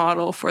business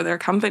model for their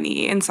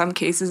company. In some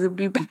cases, it would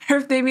be better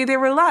if maybe they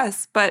were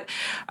less. But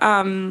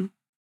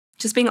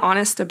just being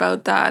honest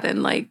about that,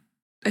 and like,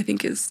 I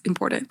think is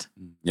important.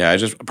 Yeah, I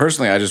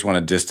just want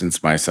to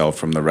distance myself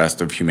from the rest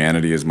of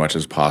humanity as much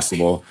as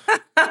possible.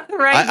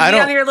 Right?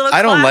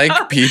 I don't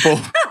like people.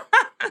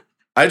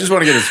 I just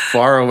want to get as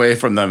far away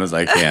from them as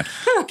I can.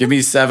 Give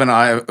me 7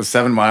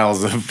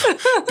 miles of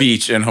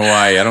beach in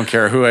Hawaii. I don't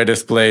care who I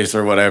displace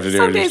or what I have to do.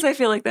 Some days I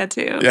feel like that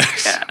too. Yeah.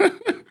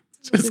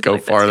 Just go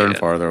farther and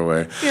farther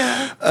away.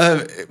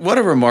 Yeah. What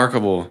a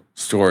remarkable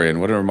story and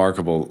what a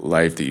remarkable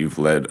life that you've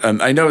led.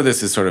 I know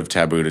this is sort of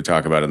taboo to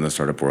talk about in the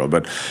startup world,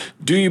 but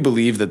do you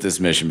believe that this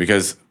mission,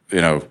 because,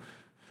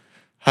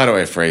 how do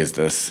I phrase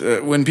this?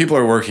 When people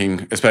are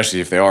working, especially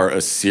if they are a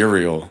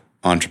serial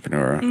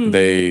entrepreneur,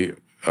 they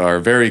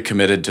are very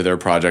committed to their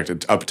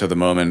project up to the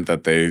moment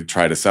that they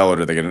try to sell it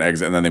or they get an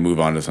exit and then they move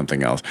on to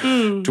something else.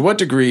 To what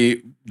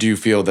degree do you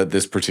feel that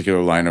this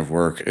particular line of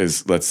work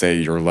is, let's say,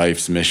 your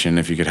life's mission,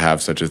 if you could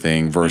have such a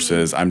thing,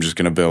 versus I'm just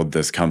going to build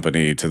this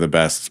company to the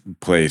best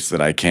place that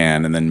I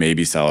can and then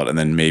maybe sell it and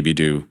then maybe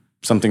do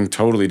something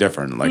totally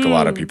different like a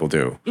lot of people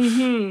do?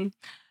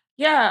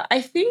 Yeah, I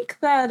think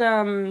that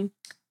it's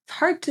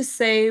hard to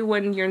say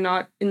when you're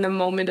not in the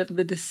moment of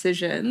the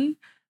decision.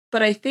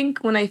 But I think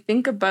when I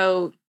think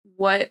about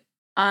what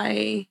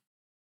I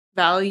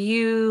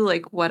value,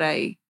 like what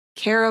I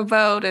care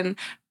about, and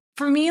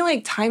for me,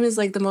 like time is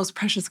like the most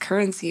precious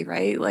currency,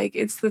 right? Like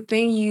it's the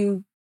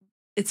thing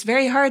it's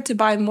very hard to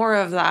buy more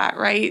of that,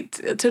 right?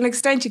 To an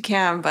extent you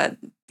can, but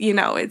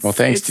it's... Well,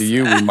 thanks it's, to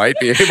you, we might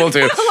be able to.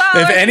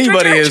 well, if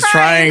anybody is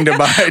trying to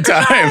buy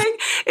time.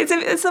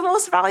 It's the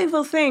most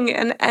valuable thing.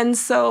 And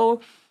so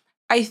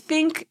I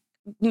think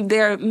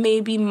there may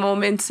be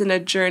moments in a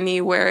journey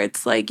where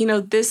it's like,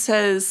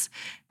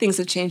 things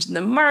have changed in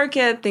the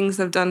market, things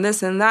have done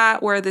this and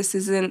that, where this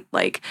isn't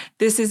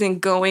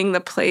going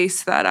the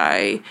place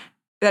that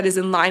is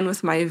in line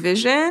with my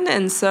vision.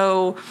 And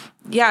so,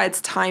 yeah,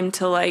 it's time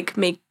to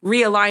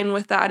realign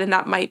with that. And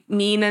that might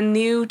mean a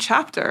new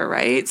chapter,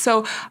 right?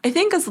 So I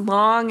think as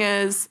long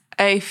as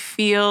I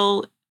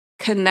feel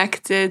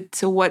connected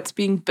to what's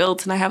being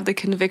built and I have the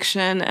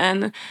conviction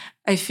and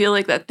I feel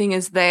like that thing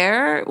is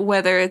there,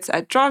 whether it's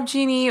at Drop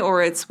Genie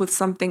or it's with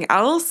something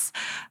else,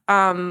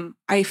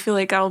 I feel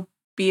like I'll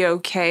be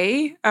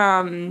okay.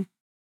 But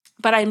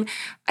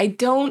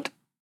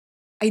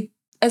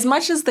as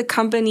much as the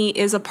company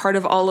is a part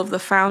of all of the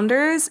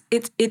founders,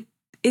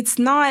 it's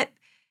not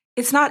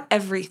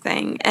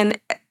everything. And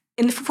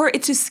for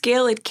it to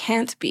scale, it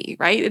can't be,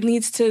 right? It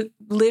needs to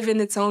live in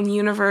its own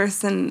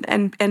universe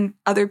and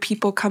other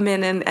people come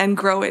in and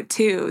grow it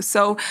too.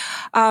 So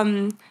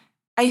I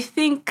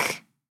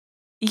think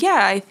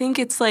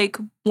it's like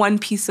one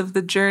piece of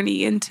the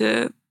journey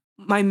into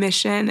my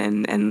mission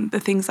and the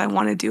things I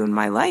want to do in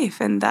my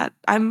life, and that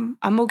I'm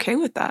okay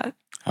with that.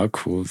 How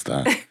cool is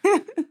that?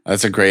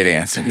 That's a great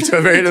answer. It's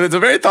a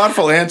very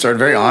thoughtful answer and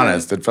very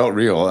honest. It felt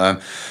real.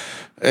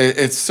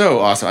 It's so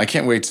awesome. I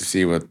can't wait to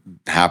see what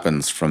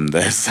happens from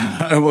this.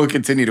 I will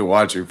continue to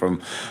watch you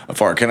from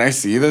afar. Can I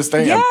see this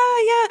thing? Yeah.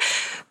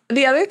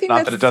 The other thing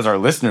not that it does our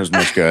listeners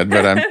much good,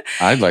 but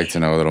I'd like to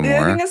know a little more. The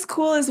other thing that's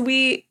cool is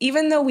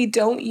even though we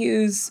don't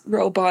use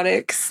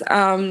robotics,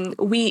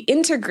 we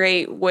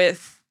integrate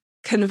with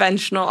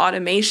conventional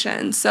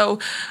automation. So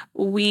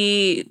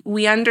we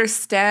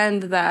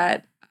understand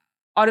that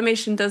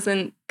conventional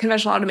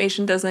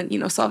automation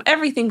doesn't, solve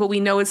everything, but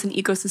we know it's an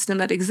ecosystem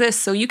that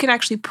exists. So you can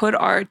actually put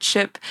our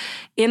chip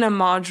in a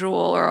module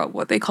or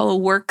what they call a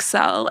work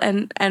cell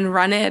and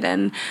run it.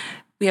 And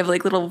we have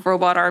little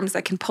robot arms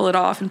that can pull it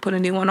off and put a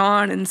new one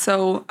on. And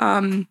so,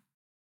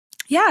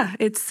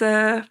 it's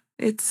a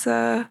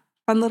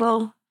fun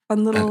little.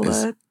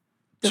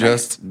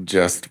 Just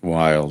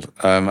wild.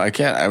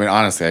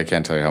 Honestly, I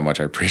can't tell you how much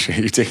I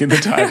appreciate you taking the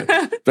time,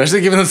 especially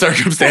given the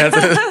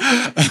circumstances,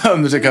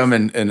 to come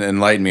and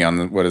enlighten me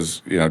on what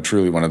is,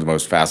 truly one of the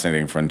most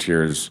fascinating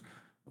frontiers.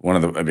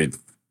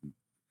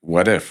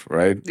 What if,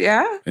 right?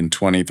 Yeah. In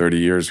 20, 30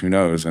 years, who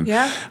knows? And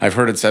I've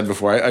heard it said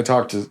before. I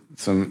talked to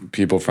some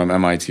people from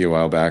MIT a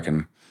while back,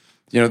 and,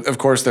 of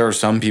course, there are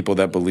some people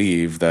that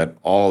believe that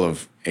all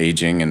of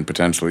aging and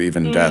potentially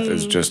even death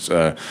is just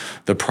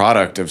the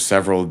product of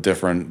several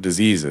different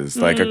diseases.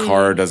 Like a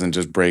car doesn't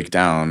just break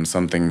down,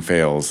 something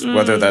fails.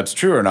 Whether that's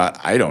true or not,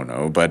 I don't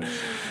know. But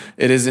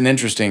it is an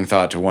interesting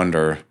thought to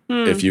wonder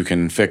if you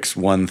can fix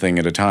one thing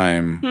at a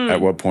time, at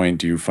what point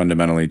do you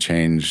fundamentally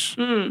change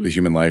the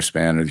human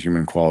lifespan or the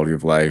human quality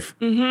of life?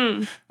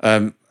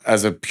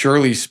 As a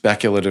purely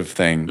speculative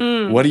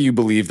thing, what do you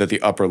believe that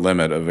the upper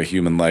limit of a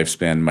human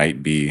lifespan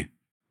might be?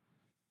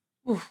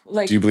 Do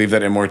you believe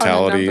that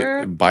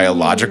immortality,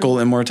 biological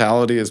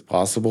immortality is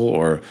possible,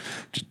 or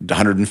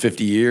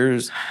 150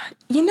 years?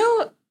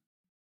 I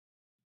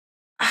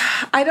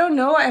don't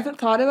know. I haven't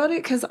thought about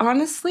it because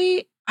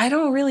honestly, I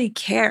don't really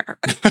care.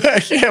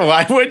 Yeah,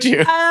 why would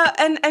you?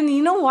 And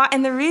you know what?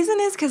 And the reason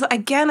is because,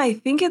 again, I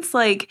think it's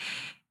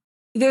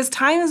there's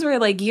times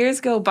where years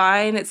go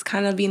by and it's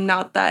kind of been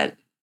not that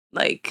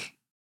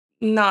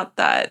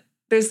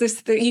there's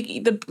this,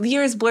 the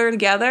years blur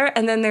together,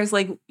 and then there's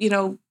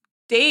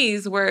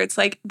days where it's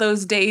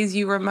those days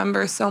you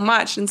remember so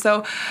much. And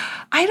so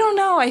I don't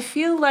know. I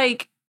feel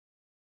like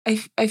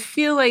it's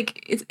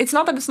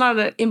not that it's not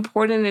an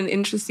important and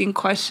interesting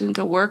question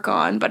to work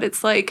on, but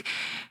it's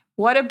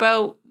what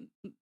about,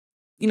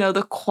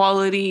 the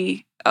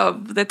quality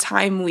of the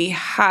time we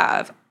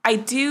have? I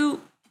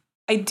do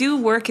I do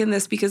work in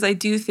this because I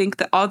do think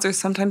the odds are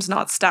sometimes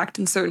not stacked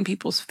in certain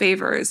people's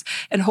favors.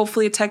 And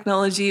hopefully a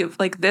technology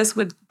like this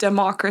would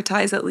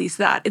democratize at least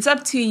that. It's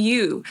up to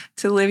you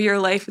to live your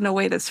life in a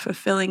way that's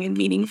fulfilling and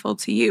meaningful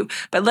to you.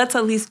 But let's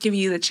at least give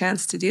you the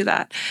chance to do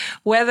that.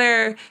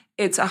 Whether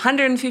it's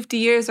 150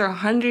 years or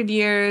 100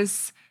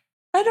 years,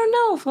 I don't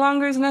know if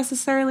longer is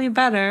necessarily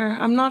better.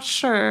 I'm not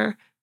sure.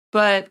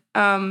 But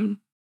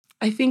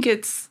I think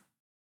it's,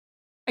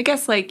 I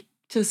guess, like,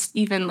 just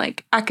even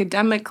like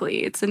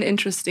academically, it's an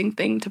interesting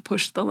thing to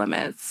push the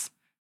limits.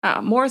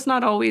 More is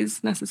not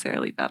always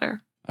necessarily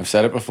better. I've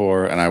said it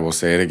before, and I will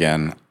say it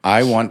again.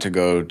 I want to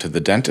go to the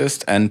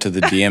dentist and to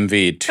the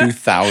DMV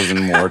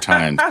 2,000 more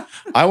times.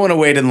 I want to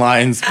wait in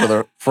lines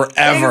for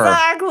forever.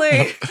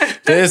 Exactly.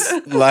 This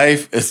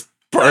life is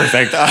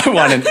perfect.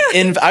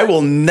 I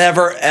will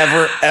never,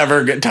 ever,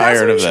 ever get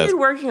tired of this. That's what we should be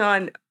working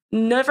on.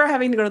 Never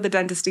having to go to the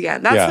dentist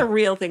again. That's the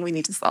real thing we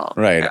need to solve.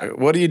 Right. Yeah.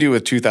 What do you do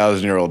with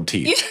 2,000-year-old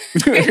teeth?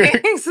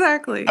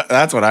 Exactly.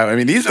 That's what I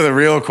mean, these are the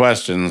real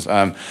questions.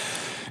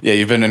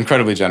 You've been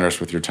incredibly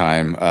generous with your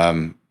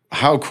time.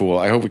 How cool.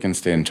 I hope we can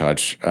stay in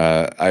touch.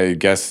 I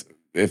guess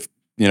if,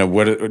 do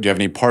you have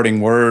any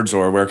parting words,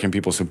 or where can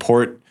people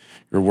support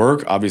your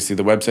work? Obviously,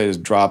 the website is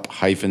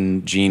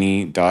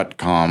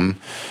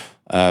drop-genie.com.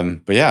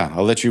 But yeah,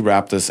 I'll let you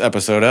wrap this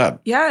episode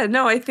up. Yeah,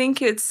 no, I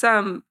think it's,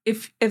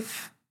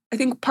 I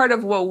think part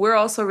of what we're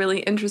also really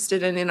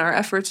interested in our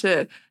effort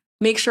to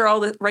make sure all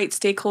the right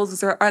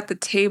stakeholders are at the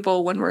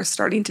table when we're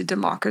starting to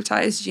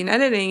democratize gene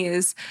editing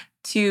is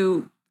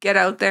to get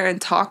out there and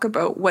talk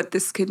about what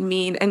this could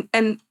mean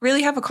and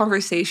really have a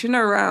conversation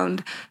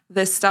around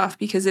this stuff,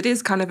 because it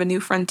is kind of a new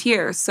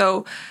frontier.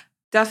 So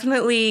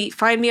definitely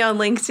find me on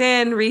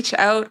LinkedIn, reach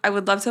out. I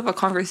would love to have a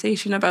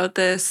conversation about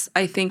this.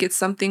 I think it's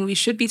something we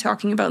should be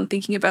talking about and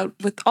thinking about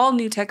with all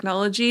new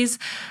technologies.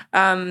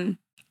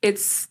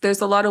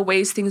 There's a lot of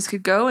ways things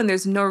could go, and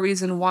there's no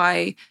reason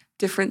why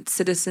different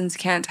citizens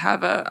can't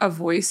have a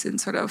voice in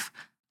sort of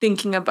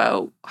thinking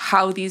about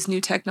how these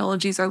new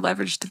technologies are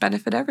leveraged to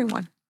benefit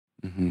everyone.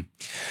 Mm-hmm.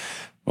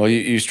 Well,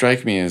 you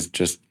strike me as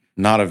just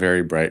not a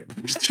very bright.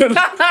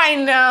 I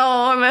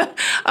know.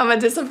 I'm a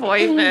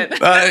disappointment.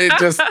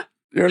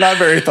 You're not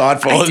very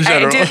thoughtful in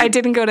general. I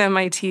didn't go to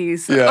MIT.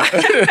 So. Yeah.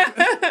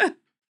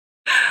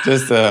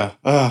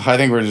 I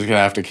think we're just gonna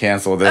have to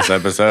cancel this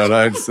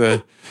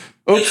episode.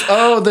 Oops!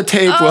 Oh, the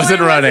tape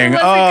wasn't running.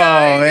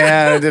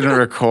 Man, I didn't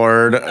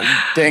record.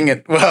 Dang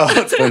it! Well,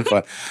 it's been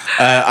fun.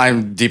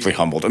 I'm deeply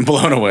humbled and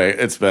blown away.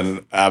 It's been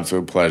an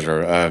absolute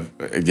pleasure.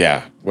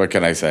 What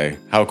can I say?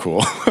 How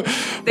cool!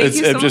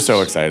 I'm just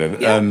so excited.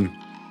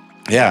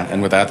 Yeah.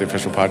 And with that, the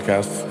official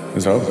podcast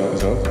is over.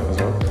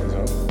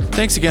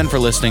 Thanks again for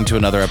listening to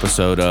another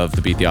episode of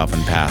the Beat the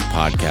Often Path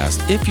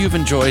podcast. If you've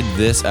enjoyed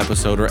this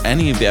episode or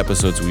any of the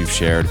episodes we've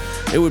shared,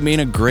 it would mean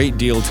a great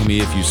deal to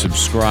me if you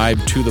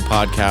subscribe to the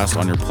podcast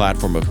on your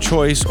platform of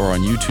choice or on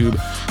YouTube.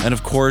 And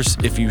of course,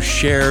 if you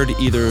shared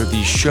either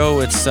the show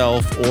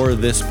itself or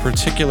this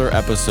particular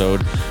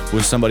episode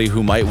with somebody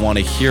who might want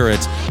to hear it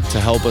to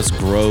help us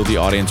grow the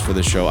audience for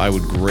the show, I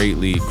would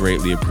greatly,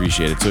 greatly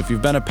appreciate it. So if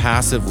you've been a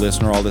passive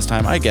listener all this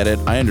time, I get it.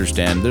 I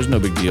understand. There's no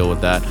big deal with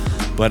that.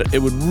 But it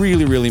would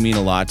really, really mean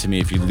a lot to me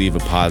if you'd leave a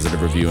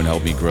positive review and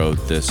help me grow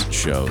this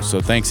show. So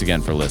thanks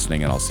again for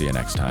listening, and I'll see you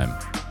next time.